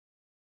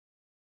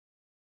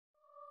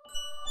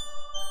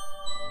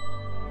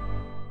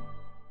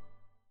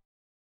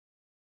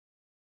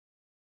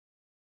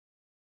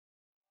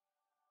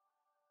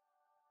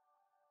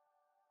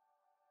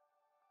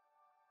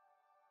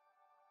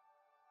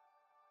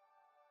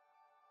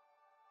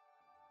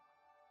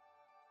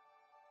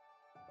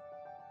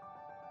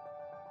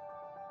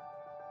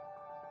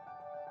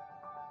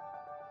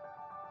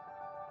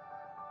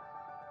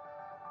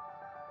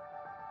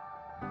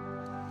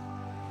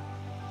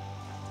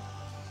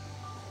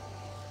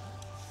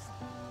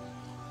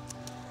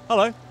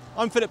Hello,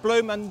 I'm Philip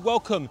Bloom and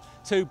welcome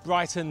to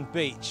Brighton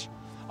Beach.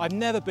 I've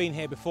never been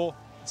here before.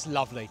 It's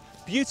lovely,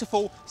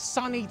 beautiful,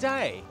 sunny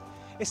day.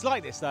 It's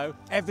like this though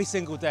every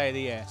single day of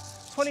the year.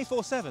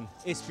 24/7,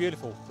 it's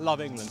beautiful.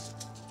 Love England.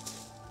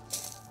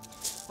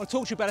 I'll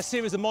talk to you about a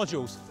series of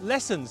modules,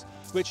 lessons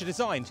which are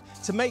designed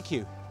to make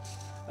you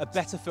a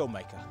better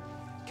filmmaker.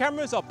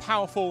 Cameras are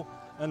powerful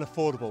and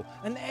affordable,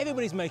 and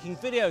everybody's making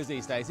videos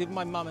these days, even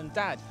my mum and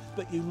dad,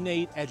 but you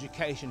need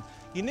education.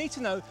 You need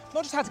to know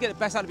not just how to get the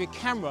best out of your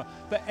camera,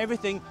 but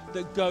everything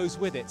that goes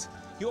with it.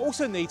 You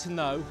also need to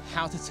know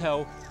how to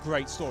tell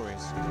great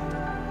stories.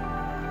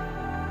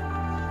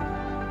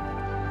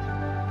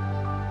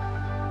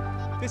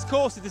 This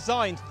course is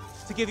designed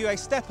to give you a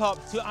step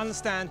up to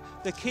understand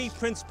the key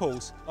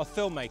principles of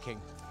filmmaking.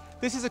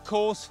 This is a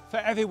course for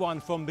everyone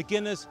from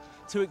beginners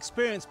to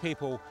experienced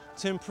people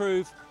to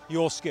improve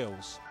your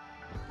skills.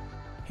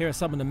 Here are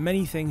some of the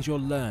many things you'll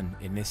learn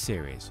in this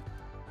series.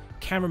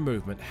 Camera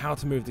movement, how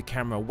to move the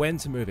camera, when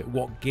to move it,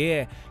 what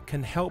gear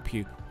can help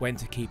you, when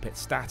to keep it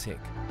static.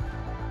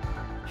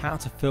 How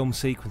to film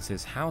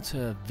sequences, how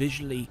to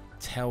visually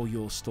tell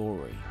your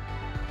story.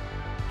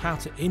 How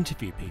to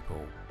interview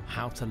people,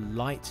 how to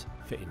light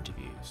for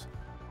interviews.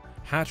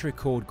 How to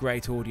record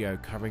great audio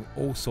covering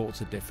all sorts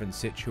of different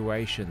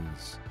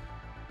situations.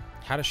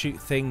 How to shoot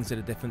things at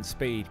a different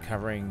speed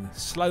covering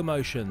slow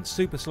motion,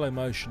 super slow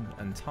motion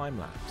and time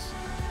lapse.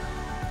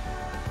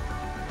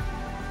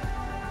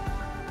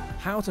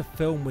 How to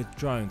film with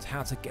drones,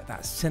 how to get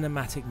that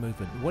cinematic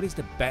movement. What is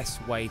the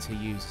best way to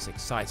use this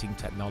exciting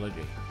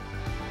technology?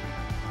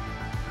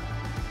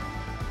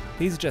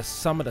 These are just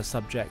some of the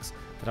subjects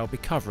that I'll be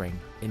covering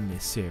in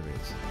this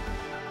series.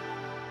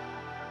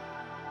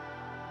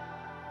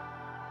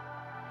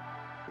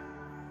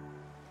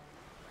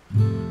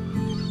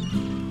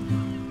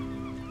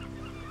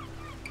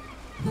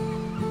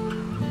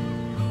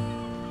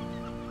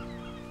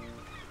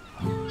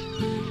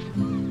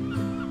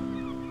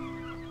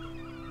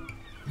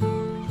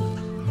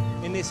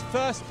 In this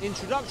first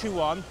introductory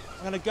one,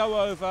 I'm going to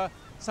go over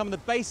some of the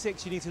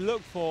basics you need to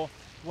look for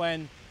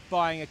when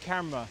buying a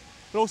camera.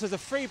 But also as a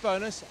free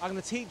bonus, I'm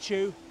going to teach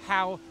you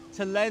how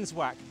to lens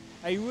whack,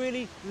 a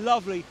really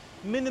lovely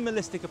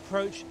minimalistic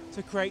approach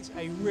to create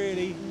a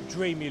really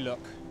dreamy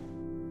look.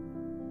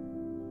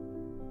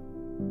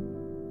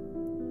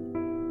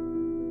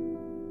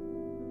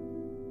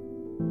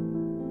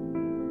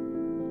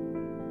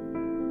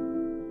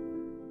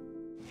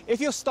 If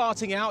you're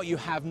starting out, you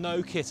have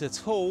no kit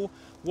at all,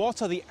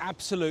 what are the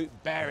absolute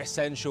bare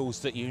essentials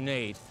that you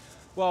need?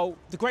 Well,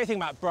 the great thing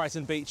about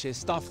Brighton Beach is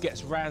stuff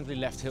gets randomly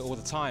left here all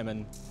the time,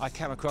 and I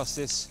came across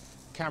this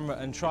camera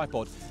and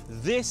tripod.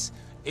 This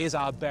is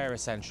our bare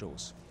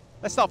essentials.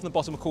 Let's start from the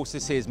bottom. Of course,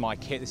 this is my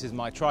kit, this is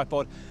my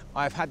tripod.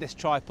 I've had this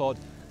tripod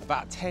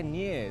about 10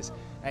 years.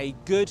 A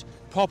good,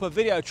 proper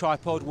video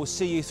tripod will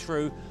see you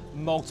through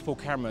multiple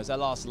cameras. They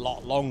last a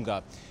lot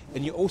longer.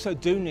 And you also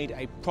do need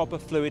a proper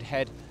fluid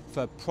head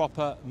for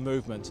proper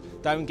movement.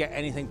 Don't get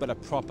anything but a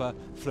proper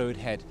fluid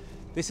head.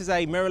 This is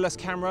a mirrorless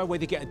camera.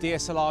 Whether you get a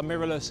DSLR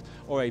mirrorless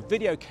or a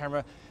video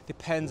camera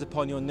depends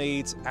upon your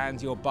needs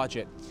and your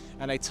budget.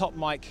 And a top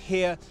mic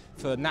here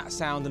for nat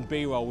sound and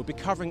B-roll. We'll be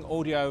covering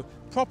audio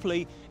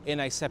properly in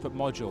a separate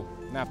module.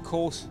 Now, of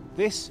course,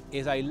 this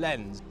is a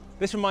lens.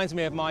 This reminds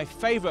me of my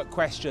favorite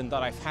question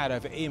that I've had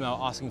over email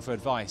asking for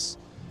advice.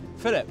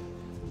 Philip,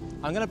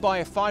 I'm going to buy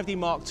a 5D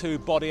Mark II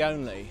body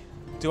only.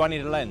 Do I need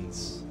a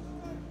lens?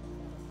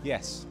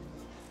 Yes.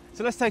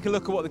 So let's take a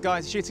look at what the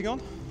guys are shooting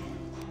on.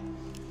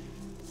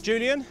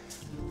 Julian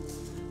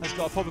has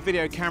got a proper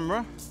video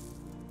camera.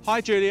 Hi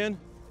Julian.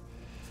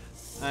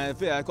 I've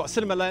got a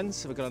cinema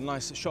lens, we've got a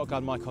nice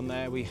shotgun mic on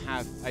there. We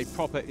have a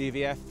proper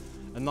EVF,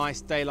 a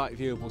nice daylight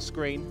viewable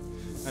screen.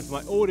 And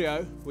for my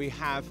audio, we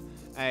have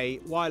a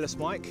wireless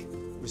mic,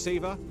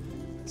 receiver.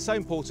 So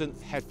important,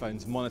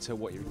 headphones, monitor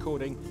what you're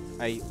recording.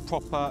 A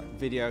proper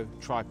video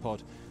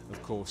tripod,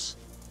 of course.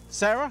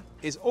 Sarah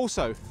is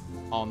also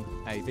on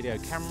a video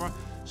camera.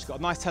 She's got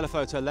a nice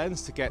telephoto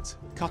lens to get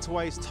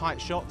cutaways, tight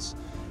shots.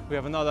 We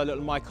have another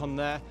little mic on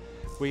there.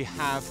 We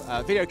have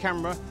a video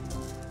camera,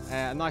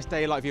 a nice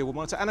daylight viewable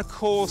monitor, and of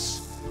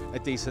course, a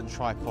decent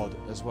tripod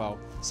as well.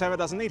 Sarah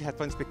doesn't need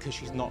headphones because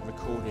she's not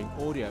recording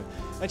audio.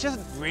 And she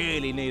doesn't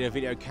really need a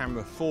video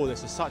camera for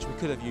this as such. We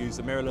could have used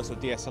a mirrorless or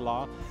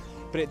DSLR,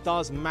 but it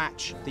does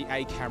match the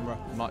A camera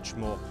much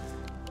more.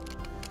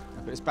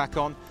 I'll put this back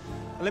on.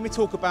 And let me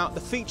talk about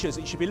the features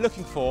that you should be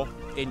looking for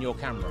in your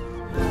camera.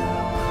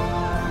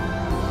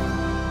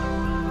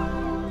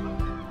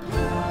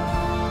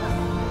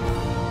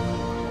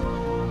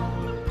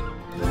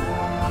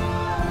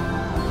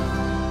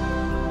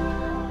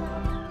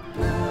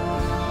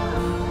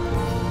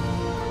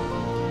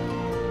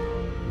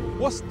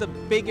 What's the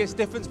biggest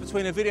difference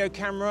between a video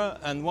camera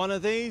and one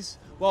of these?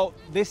 Well,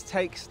 this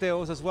takes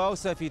stills as well,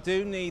 so if you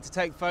do need to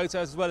take photos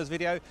as well as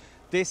video,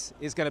 this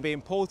is going to be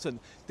important.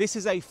 This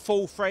is a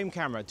full frame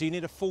camera. Do you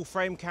need a full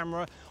frame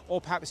camera, or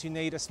perhaps you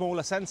need a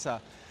smaller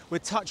sensor? We'll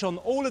touch on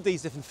all of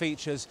these different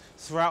features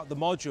throughout the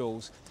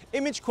modules.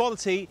 Image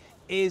quality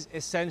is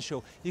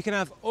essential. You can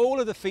have all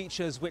of the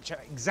features which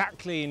are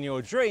exactly in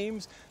your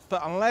dreams,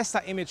 but unless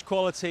that image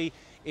quality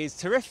is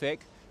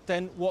terrific,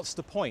 then what's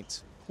the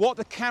point? What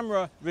the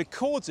camera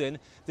records in,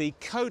 the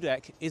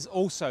codec, is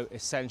also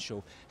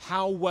essential.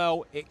 How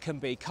well it can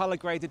be color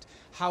graded,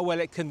 how well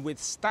it can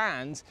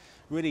withstand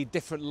really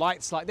different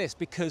lights like this,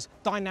 because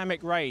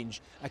dynamic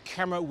range, a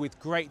camera with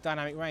great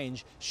dynamic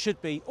range should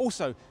be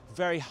also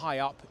very high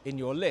up in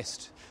your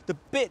list. The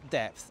bit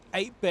depth,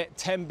 8-bit,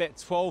 10-bit,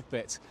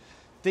 12-bit,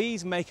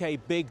 these make a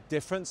big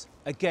difference,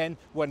 again,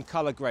 when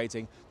color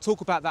grading.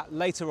 Talk about that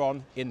later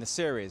on in the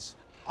series.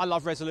 I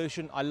love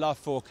resolution, I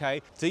love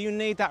 4K. Do you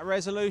need that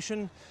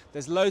resolution?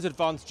 There's loads of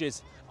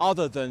advantages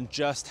other than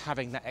just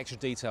having that extra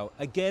detail.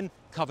 Again,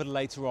 covered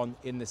later on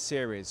in the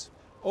series.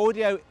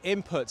 Audio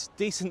inputs,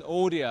 decent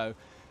audio.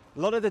 A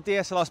lot of the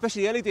DSLRs,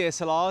 especially the early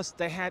DSLRs,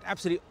 they had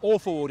absolutely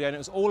awful audio and it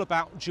was all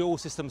about dual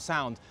system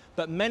sound.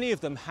 But many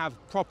of them have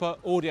proper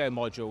audio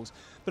modules.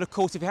 But of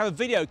course, if you have a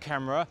video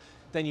camera,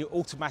 then you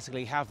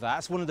automatically have that.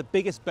 That's one of the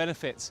biggest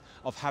benefits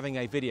of having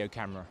a video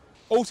camera.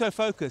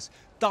 Autofocus,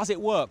 does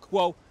it work?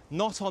 Well,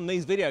 not on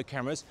these video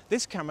cameras.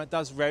 This camera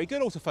does very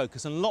good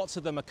autofocus, and lots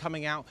of them are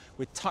coming out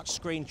with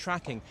touchscreen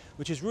tracking,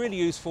 which is really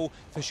useful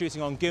for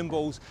shooting on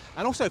gimbals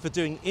and also for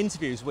doing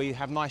interviews where you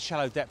have nice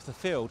shallow depth of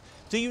field.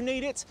 Do you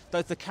need it?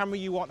 Does the camera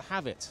you want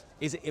have it?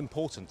 Is it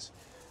important?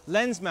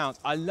 Lens mount,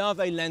 I love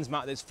a lens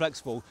mount that's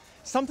flexible.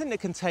 Something that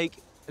can take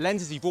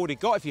lenses you've already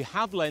got if you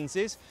have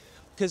lenses,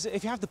 because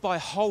if you have to buy a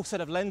whole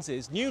set of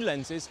lenses, new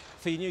lenses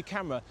for your new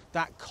camera,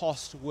 that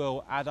cost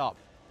will add up.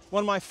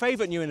 One of my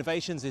favorite new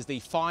innovations is the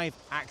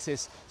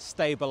 5-axis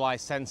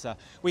stabilized sensor.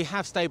 We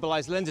have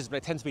stabilized lenses, but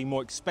it tends to be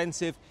more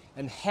expensive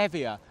and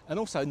heavier and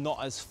also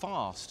not as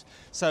fast.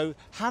 So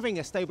having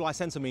a stabilized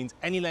sensor means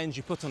any lens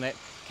you put on it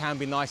can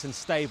be nice and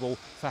stable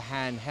for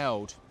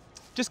handheld.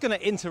 Just going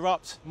to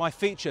interrupt my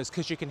features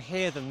because you can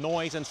hear the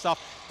noise and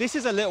stuff. This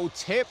is a little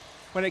tip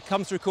when it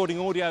comes to recording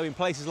audio in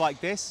places like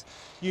this.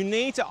 You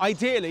need to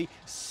ideally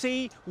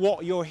see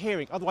what you're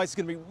hearing, otherwise it's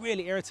going to be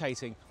really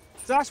irritating.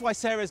 So that's why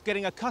Sarah's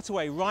getting a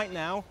cutaway right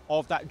now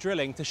of that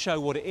drilling to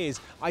show what it is.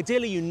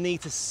 Ideally, you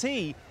need to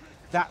see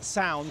that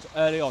sound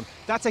early on.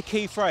 That's a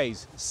key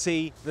phrase,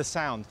 see the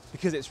sound,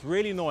 because it's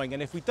really annoying.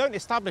 And if we don't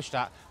establish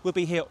that, we'll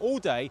be here all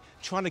day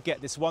trying to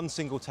get this one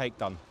single take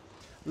done.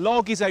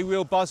 Log is a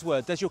real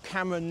buzzword. Does your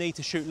camera need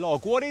to shoot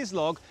log? What is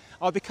log?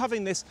 I'll be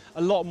covering this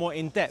a lot more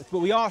in depth, but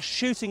we are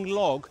shooting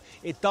log.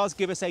 It does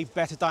give us a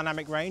better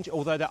dynamic range,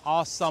 although there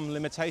are some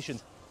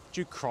limitations.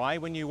 Do you cry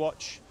when you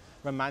watch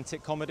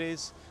romantic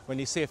comedies? When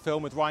you see a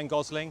film with Ryan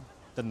Gosling?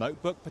 The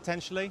Notebook,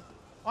 potentially?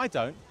 I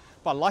don't,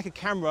 but I like a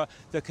camera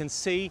that can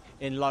see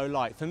in low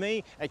light. For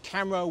me, a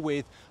camera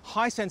with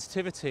high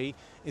sensitivity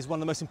is one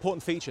of the most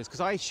important features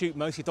because I shoot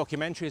mostly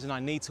documentaries and I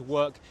need to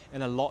work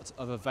in a lot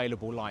of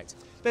available light.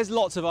 There's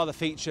lots of other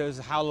features,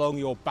 how long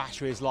your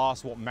batteries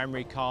last, what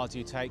memory cards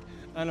you take,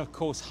 and of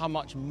course, how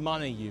much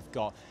money you've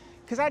got.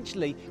 Because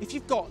actually, if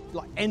you've got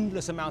like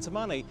endless amounts of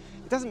money,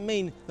 it doesn't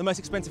mean the most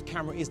expensive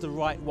camera is the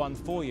right one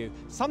for you.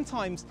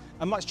 Sometimes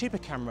a much cheaper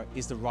camera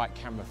is the right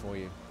camera for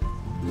you.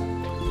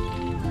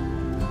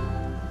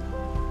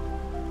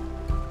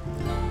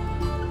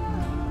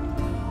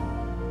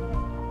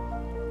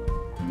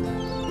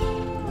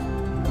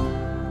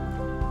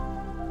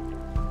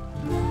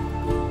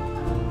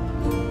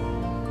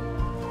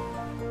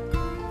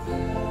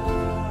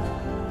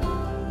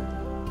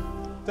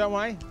 Don't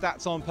worry,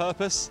 that's on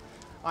purpose.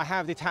 I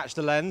have detached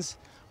the lens.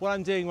 What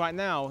I'm doing right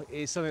now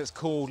is something that's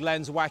called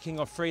lens whacking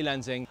or free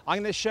lensing. I'm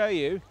going to show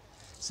you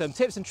some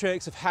tips and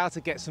tricks of how to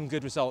get some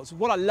good results.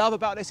 What I love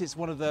about this is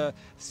one of the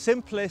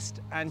simplest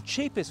and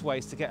cheapest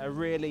ways to get a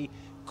really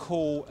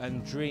cool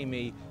and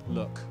dreamy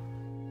look.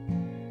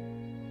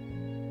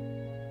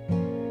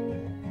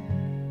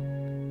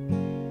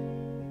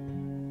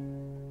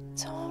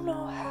 Don't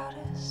know how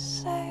to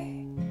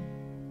say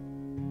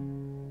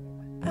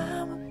what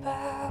I'm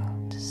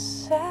about to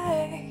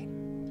say.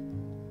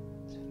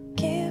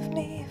 Forgive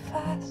me if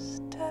I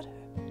stutter,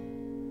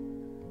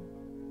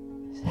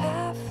 'cause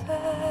I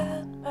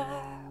find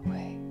my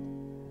way.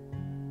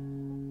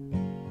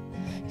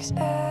 'Cause I'm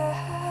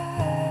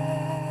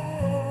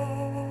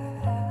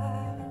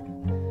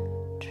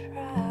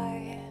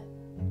trying.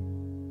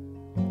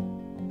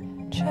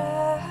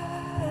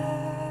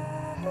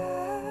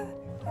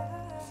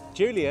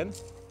 Julian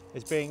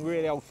is being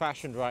really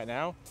old-fashioned right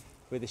now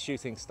with his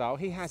shooting style.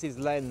 He has his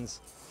lens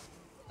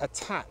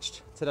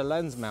attached to the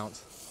lens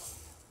mount.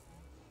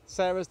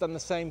 Sarah's done the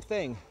same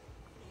thing.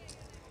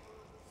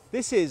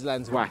 This is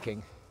lens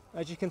whacking.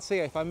 As you can see,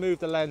 if I move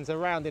the lens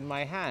around in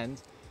my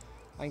hand,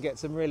 I can get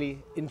some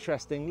really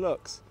interesting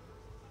looks.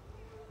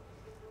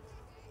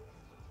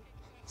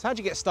 So how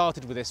do you get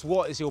started with this?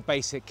 What is your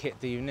basic kit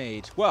do you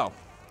need? Well,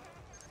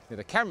 you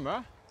need a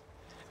camera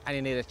and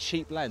you need a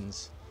cheap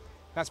lens.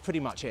 That's pretty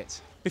much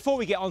it. Before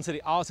we get onto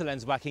the art of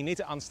lens whacking, you need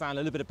to understand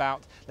a little bit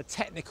about the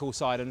technical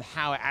side and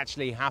how it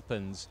actually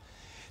happens.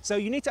 So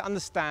you need to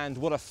understand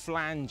what a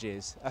flange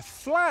is. A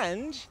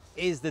flange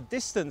is the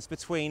distance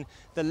between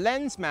the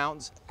lens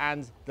mount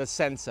and the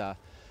sensor.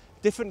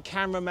 Different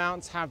camera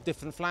mounts have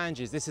different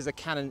flanges. This is a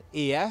Canon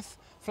EF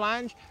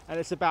flange, and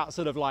it's about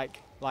sort of like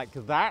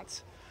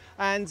that.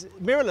 And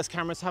mirrorless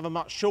cameras have a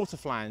much shorter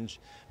flange.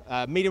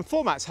 Medium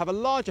formats have a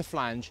larger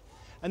flange,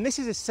 and this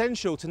is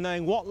essential to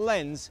knowing what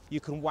lens you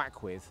can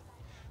whack with.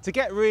 To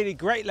get really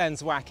great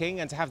lens whacking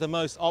and to have the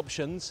most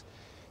options,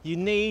 you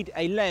need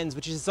a lens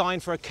which is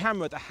designed for a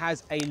camera that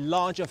has a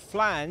larger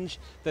flange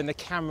than the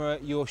camera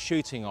you're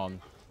shooting on.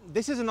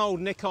 This is an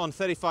old Nikon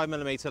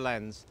 35mm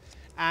lens,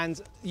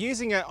 and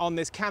using it on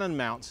this Canon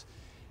mount,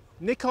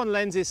 Nikon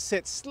lenses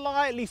sit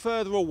slightly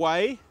further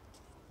away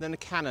than the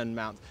Canon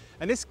mount,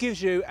 and this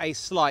gives you a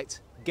slight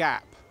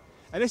gap.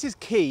 And this is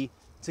key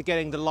to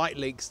getting the light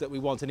leaks that we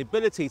want, an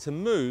ability to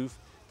move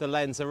the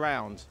lens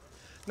around.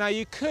 Now,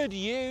 you could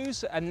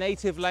use a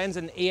native lens,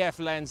 an EF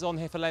lens on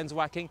here for lens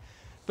whacking,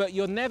 but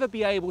you'll never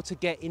be able to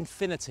get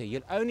infinity.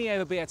 You'll only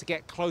ever be able to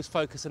get close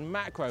focus and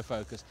macro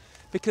focus,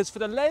 because for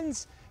the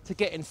lens to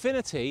get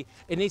infinity,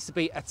 it needs to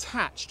be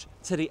attached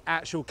to the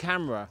actual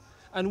camera.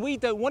 And we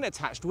don't want it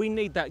attached, we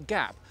need that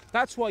gap.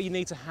 That's why you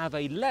need to have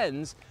a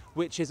lens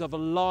which is of a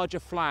larger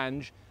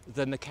flange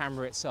than the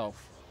camera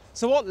itself.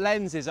 So what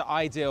lenses are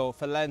ideal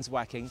for lens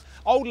whacking?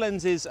 Old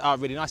lenses are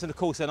really nice, and of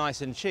course they're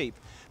nice and cheap,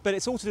 but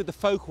it's all to do with the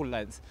focal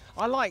length.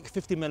 I like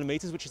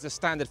 50mm, which is the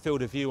standard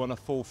field of view on a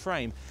full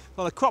frame.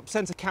 On a crop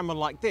sensor camera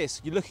like this,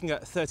 you're looking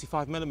at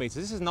 35mm.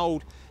 This is an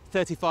old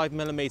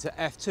 35mm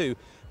f2,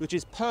 which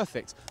is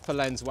perfect for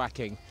lens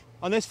whacking.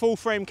 On this full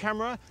frame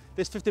camera,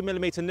 this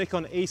 50mm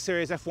Nikon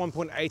E-series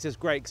f1.8 is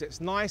great because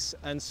it's nice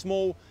and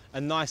small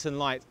and nice and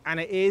light, and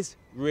it is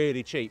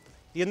really cheap.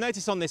 You'll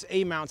notice on this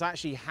E mount I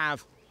actually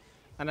have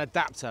an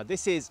adapter.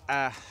 This is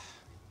a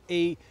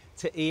E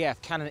to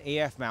EF, Canon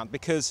EF mount,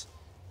 because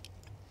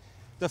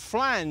the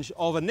flange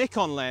of a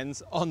Nikon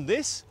lens on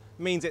this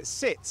means it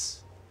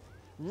sits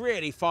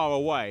really far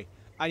away,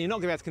 and you're not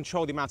going to be able to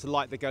control the amount of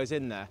light that goes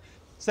in there.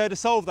 So to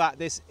solve that,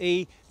 this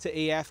E to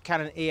EF,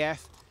 Canon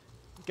EF,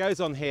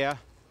 goes on here,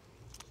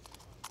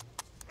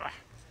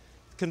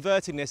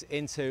 converting this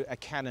into a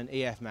Canon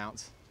EF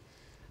mount.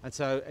 And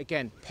so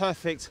again,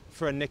 perfect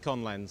for a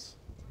Nikon lens.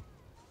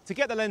 To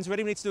get the lens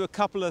ready, we need to do a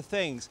couple of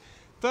things.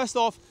 First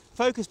off,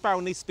 focus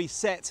barrel needs to be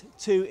set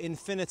to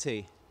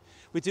infinity.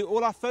 We do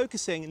all our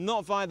focusing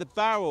not via the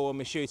barrel when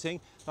we're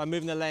shooting, by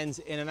moving the lens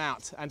in and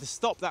out. And to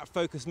stop that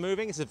focus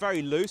moving, it's a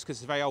very loose, because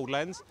it's a very old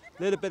lens,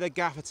 a little bit of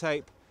gaffer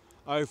tape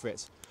over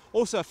it.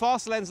 Also, a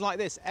fast lens like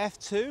this,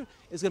 f2,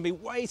 is going to be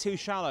way too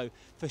shallow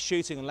for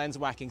shooting and lens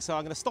whacking. So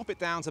I'm going to stop it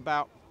down to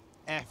about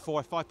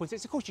f4,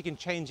 5.6. Of course, you can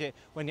change it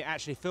when you're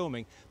actually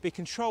filming, but you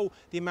control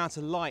the amount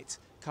of light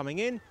coming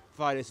in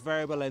via this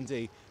variable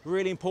ND.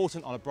 Really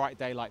important on a bright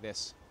day like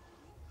this.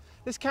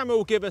 This camera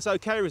will give us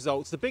okay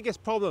results. The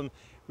biggest problem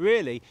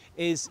really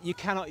is you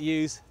cannot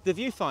use the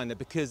viewfinder,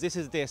 because this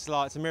is a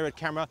DSLR, it's a mirrored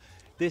camera.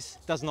 This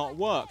does not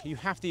work. You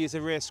have to use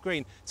a rear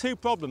screen. Two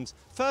problems.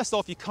 First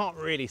off, you can't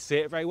really see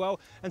it very well.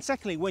 And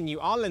secondly, when you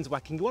are lens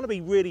whacking, you want to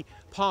be really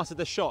part of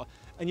the shot,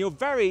 and you're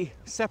very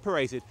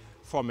separated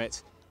from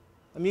it.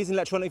 I'm using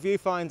electronic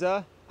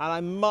viewfinder, and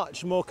I'm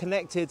much more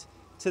connected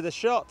to the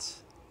shot,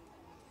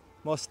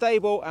 more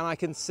stable, and I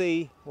can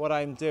see what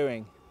I'm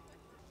doing.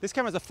 This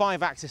camera is a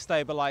 5-axis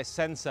stabilized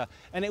sensor,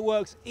 and it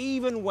works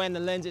even when the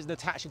lens isn't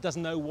attached. It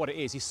doesn't know what it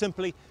is. You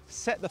simply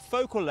set the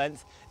focal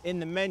length in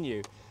the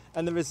menu,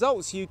 and the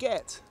results you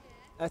get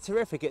are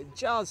terrific. It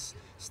just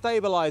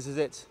stabilizes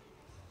it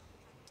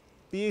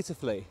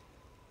beautifully.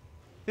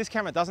 This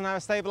camera doesn't have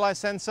a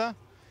stabilized sensor,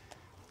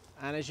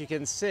 and as you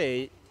can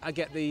see, I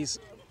get these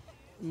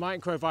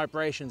micro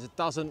vibrations. It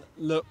doesn't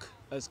look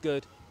as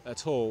good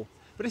at all.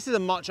 But this is a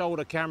much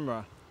older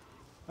camera.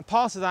 And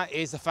part of that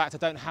is the fact I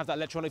don't have that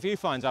electronic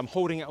viewfinder. I'm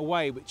holding it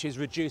away, which is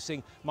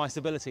reducing my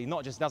stability.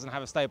 Not just doesn't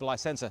have a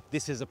stabilized sensor,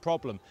 this is a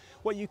problem.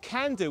 What you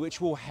can do,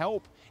 which will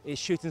help, is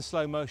shoot in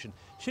slow motion.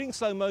 Shooting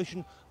slow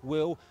motion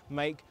will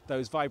make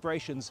those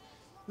vibrations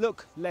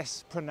look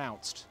less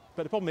pronounced.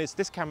 But the problem is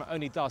this camera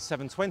only does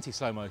 720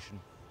 slow motion.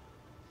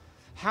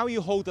 How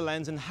you hold the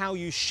lens and how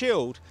you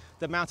shield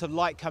the amount of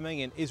light coming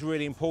in is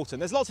really important.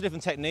 There's lots of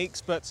different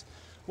techniques, but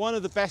one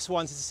of the best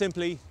ones is to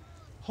simply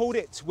hold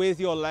it with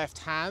your left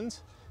hand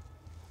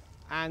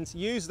and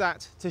use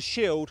that to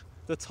shield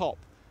the top,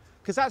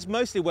 because that's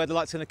mostly where the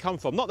light's going to come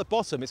from, not the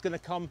bottom. It's going to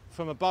come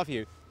from above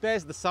you.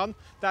 There's the sun,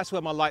 that's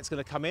where my light's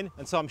going to come in,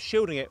 and so I'm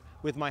shielding it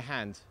with my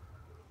hand.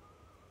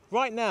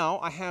 Right now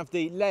I have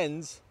the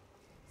lens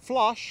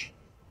flush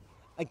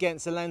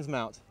against the lens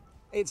mount.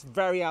 It's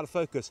very out of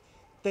focus.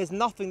 There's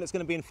nothing that's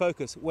going to be in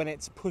focus when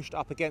it's pushed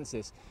up against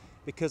this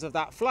because of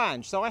that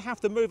flange. So I have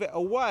to move it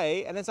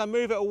away, and as I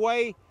move it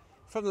away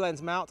from the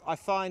lens mount, I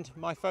find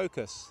my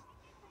focus.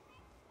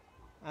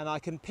 And I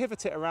can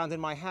pivot it around in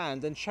my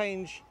hand and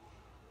change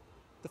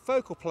the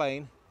focal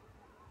plane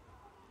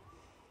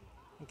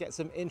and get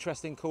some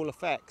interesting, cool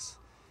effects.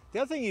 The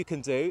other thing you can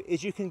do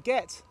is you can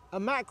get a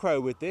macro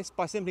with this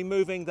by simply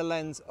moving the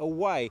lens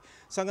away.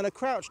 So I'm going to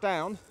crouch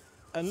down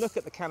and look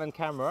at the Canon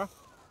camera.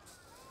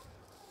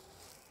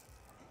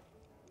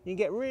 You can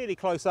get really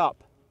close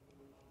up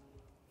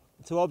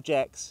to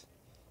objects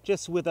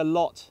just with a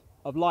lot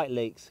of light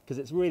leaks because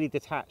it's really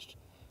detached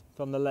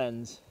from the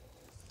lens.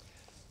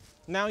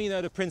 Now you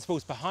know the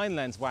principles behind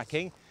lens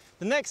whacking.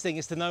 The next thing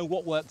is to know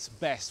what works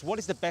best. What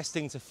is the best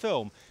thing to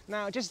film?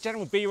 Now, just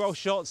general B-roll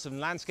shots and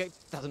landscape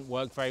doesn't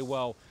work very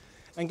well.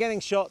 And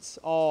getting shots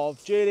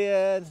of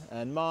Julian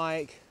and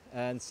Mike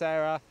and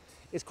Sarah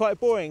is quite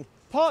boring.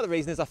 Part of the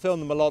reason is I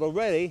filmed them a lot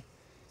already.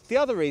 The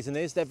other reason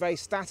is they're very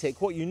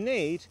static. What you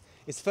need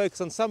is to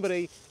focus on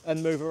somebody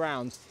and move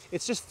around.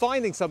 It's just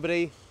finding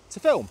somebody to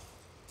film.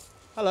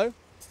 Hello,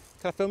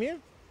 can I film you?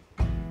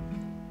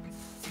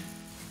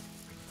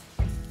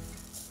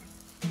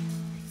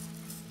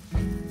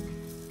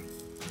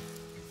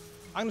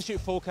 I'm going to shoot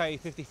 4K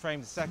 50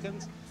 frames a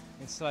second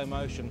in slow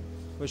motion,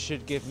 which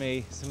should give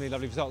me some really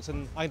lovely results.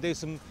 And I can do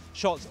some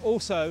shots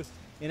also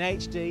in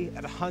HD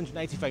at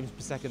 180 frames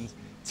per second.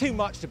 Too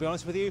much, to be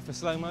honest with you, for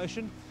slow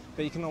motion,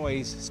 but you can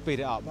always speed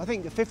it up. I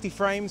think 50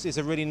 frames is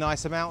a really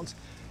nice amount.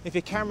 If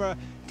your camera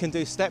can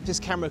do steps, this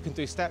camera can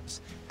do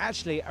steps.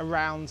 Actually,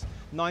 around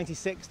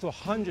 96 to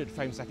 100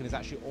 frames a second is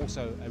actually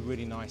also a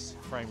really nice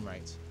frame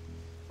rate.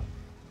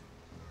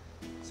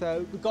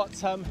 So we've got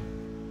some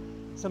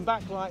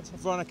backlight of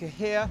Veronica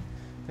here.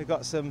 We've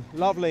got some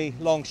lovely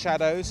long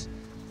shadows.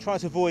 Try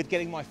to avoid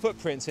getting my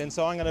footprints in,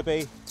 so I'm going to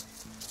be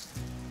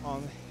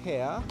on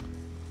here.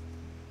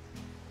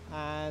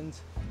 And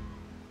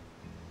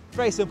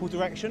very simple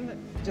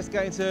direction. Just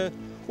going to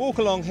walk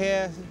along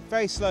here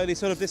very slowly,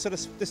 sort of this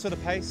sort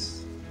of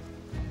pace,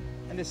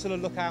 and just sort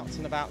of look out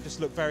and about. Just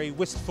look very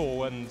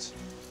wistful and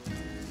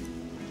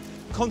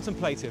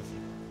contemplative.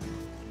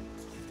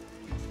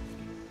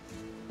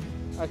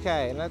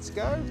 Okay, let's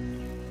go.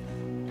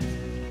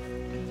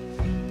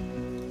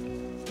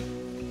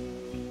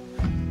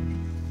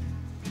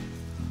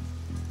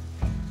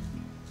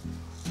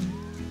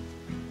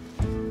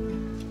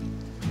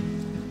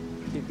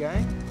 Keep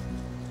going.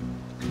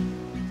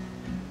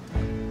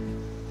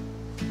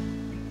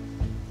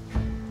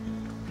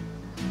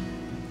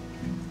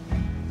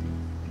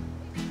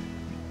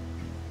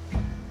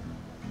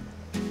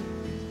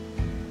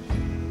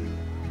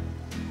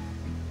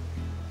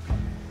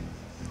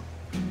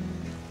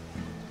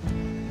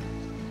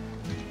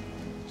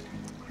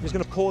 I'm just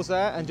going to pause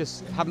there and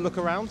just have a look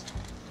around,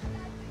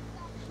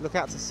 look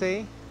out to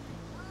sea.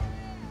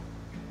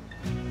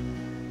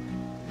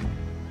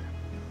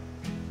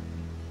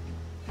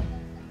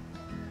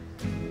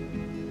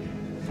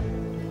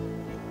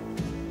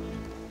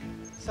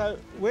 So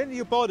with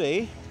your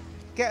body,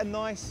 get a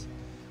nice,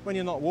 when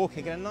you're not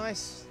walking, get a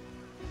nice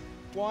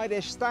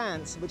wide-ish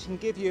stance which can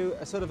give you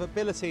a sort of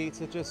ability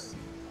to just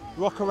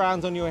rock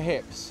around on your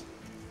hips.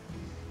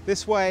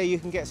 This way you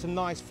can get some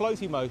nice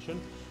floaty motion.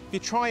 If you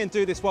try and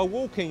do this while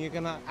walking, you're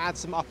going to add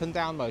some up and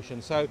down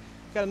motion. So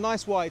get a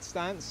nice wide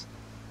stance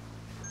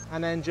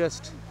and then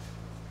just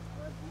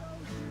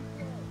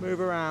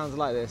move around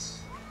like this.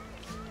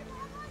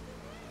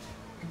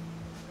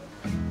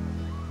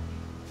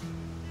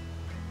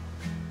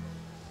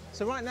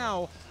 So right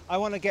now, I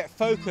want to get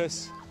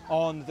focus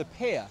on the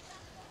pier.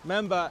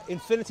 Remember,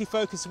 infinity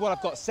focus is what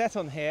I've got set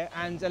on here,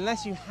 and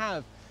unless you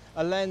have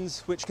a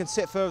lens which can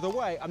sit further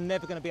away, I'm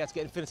never going to be able to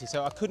get infinity.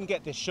 So I couldn't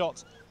get this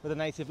shot with a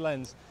native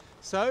lens.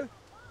 So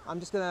I'm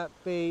just going to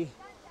be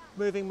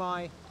moving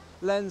my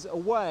lens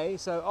away,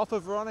 so off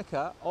of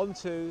Veronica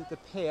onto the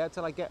pier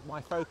till I get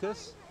my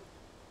focus.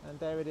 And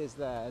there it is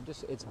there. And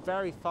just, it's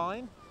very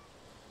fine.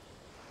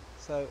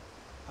 So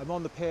I'm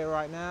on the pier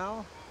right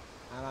now,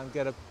 and I'm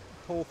going to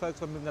pull focus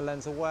by moving the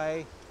lens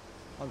away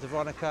onto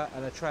Veronica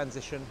and a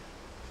transition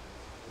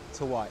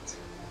to white.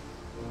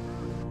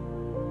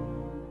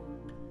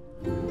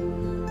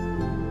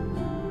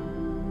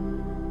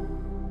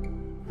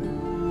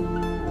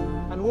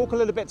 And walk a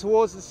little bit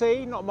towards the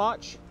sea, not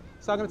much.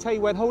 So I'm going to tell you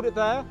when, hold it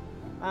there,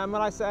 and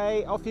when I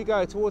say off you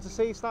go, towards the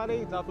sea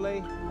slightly,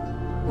 lovely.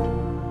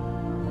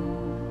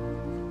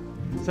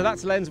 So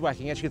that's lens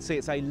whacking. As you can see,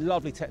 it's a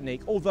lovely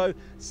technique, although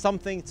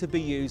something to be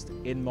used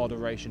in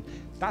moderation.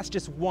 That's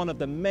just one of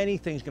the many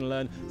things you're going to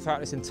learn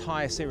throughout this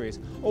entire series.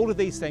 All of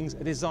these things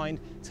are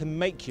designed to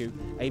make you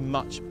a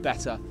much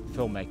better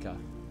filmmaker.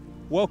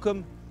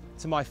 Welcome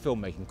to my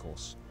filmmaking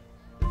course.